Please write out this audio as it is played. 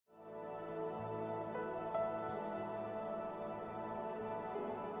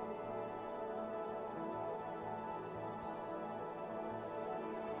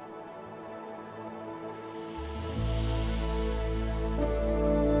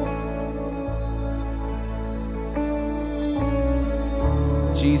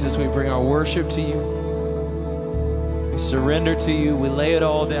Jesus, we bring our worship to you. We surrender to you. We lay it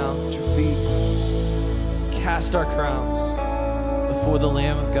all down at your feet. We cast our crowns before the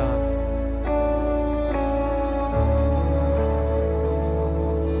Lamb of God.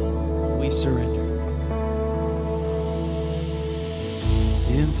 We surrender.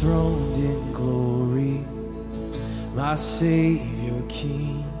 Enthroned in glory, my Savior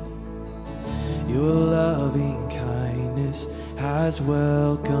King, your loving kindness has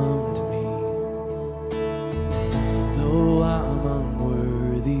welcomed me. Though I'm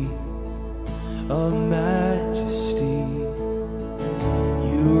unworthy of majesty,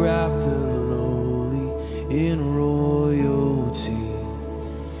 you wrap the lowly in royalty.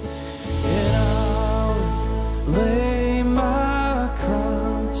 And I'll lay my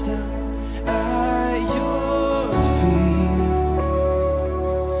crowns down at your feet.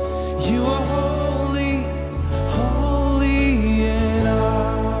 You are holy, holy, and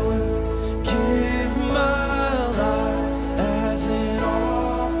I will give my life as an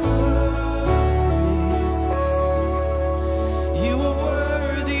offering. You are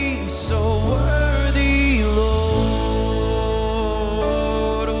worthy, so worthy, Lord.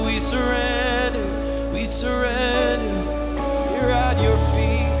 We surrender, we surrender. You're at your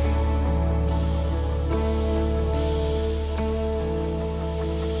feet.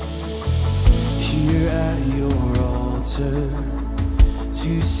 Here at your altar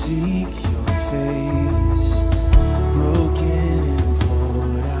to seek your face, broken and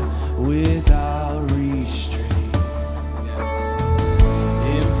poured out without restraint.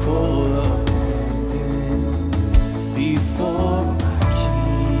 In full abandon before my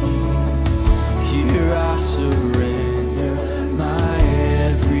King, here I surrender my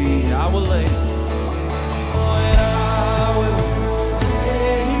every. I will lay. And I will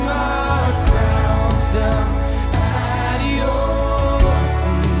lay my crowns down at your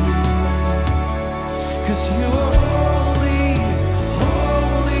feet. 'Cause you are holy,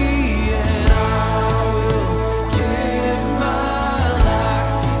 holy, and I will give my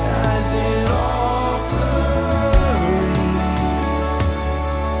life as an offering.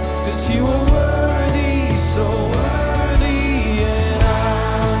 'Cause you are worthy, so worthy, and I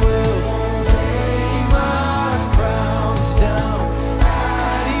will lay my crowns down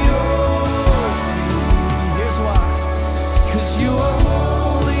at your feet. Here's why. 'Cause you are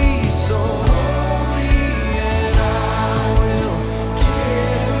holy, so holy, and I will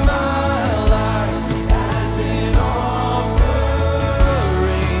give my life as an offering.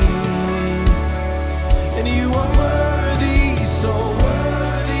 And you are worthy, so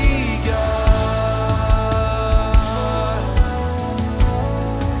worthy, God.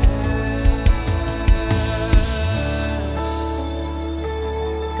 Yes.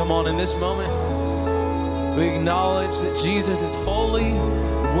 Come on, in this moment, we acknowledge that Jesus is holy,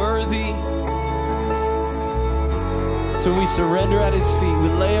 worthy. So we surrender at his feet. We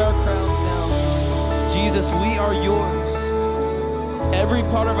lay our crowns down. Jesus, we are yours. Every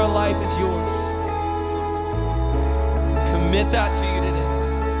part of our life is yours. Commit that to you today.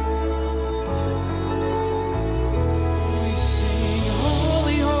 We sing,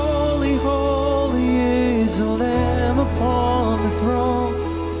 holy, holy, holy is the Lamb upon the throne.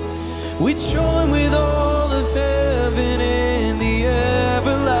 We join with all of heaven in the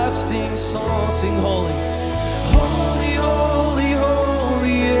everlasting song. Sing holy. Holy, holy,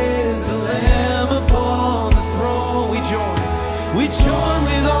 holy is the Lamb upon the throne. We join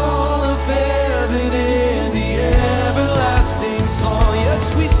with all of heaven in the everlasting song. Yes,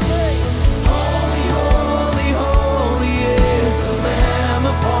 we say, holy, holy, holy is the Lamb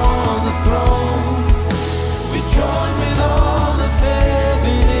upon the throne. We join with all of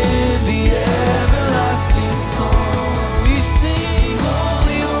heaven in the everlasting song. We sing,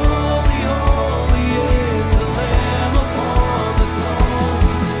 holy, holy, holy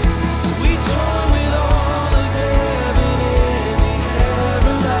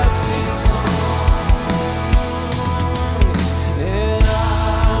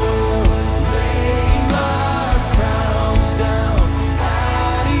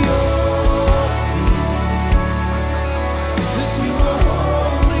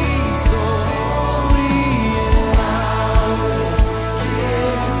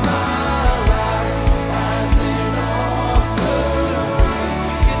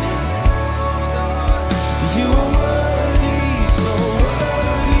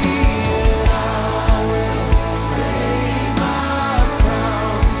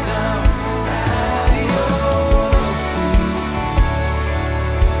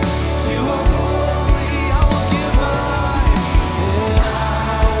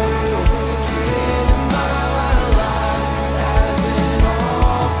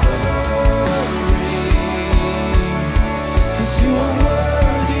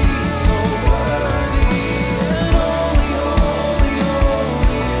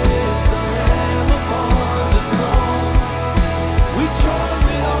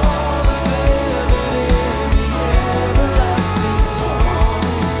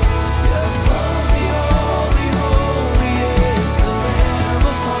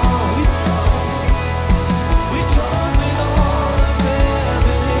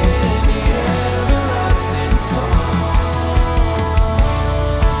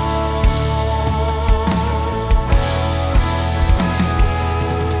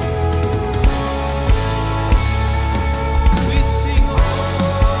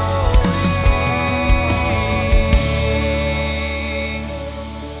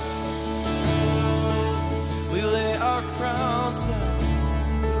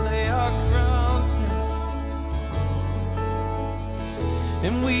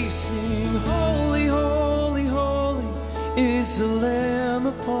And we sing, holy, holy, holy is the Lamb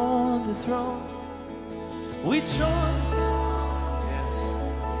upon the throne. We join, yes,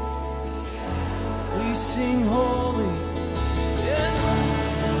 we sing holy, and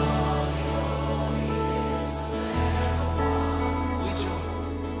holy, holy is the Lamb upon.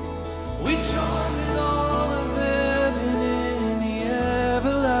 We join with all of heaven in the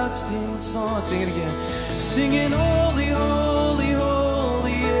everlasting song. Sing it again, singing holy, holy,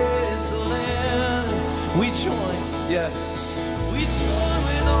 holy is the Lamb. We join, yes, we join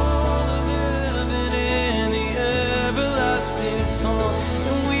with all of heaven in the everlasting song,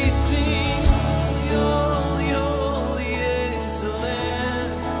 and we sing, holy, holy, holy is the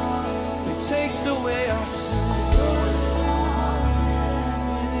Lamb who takes away our sin.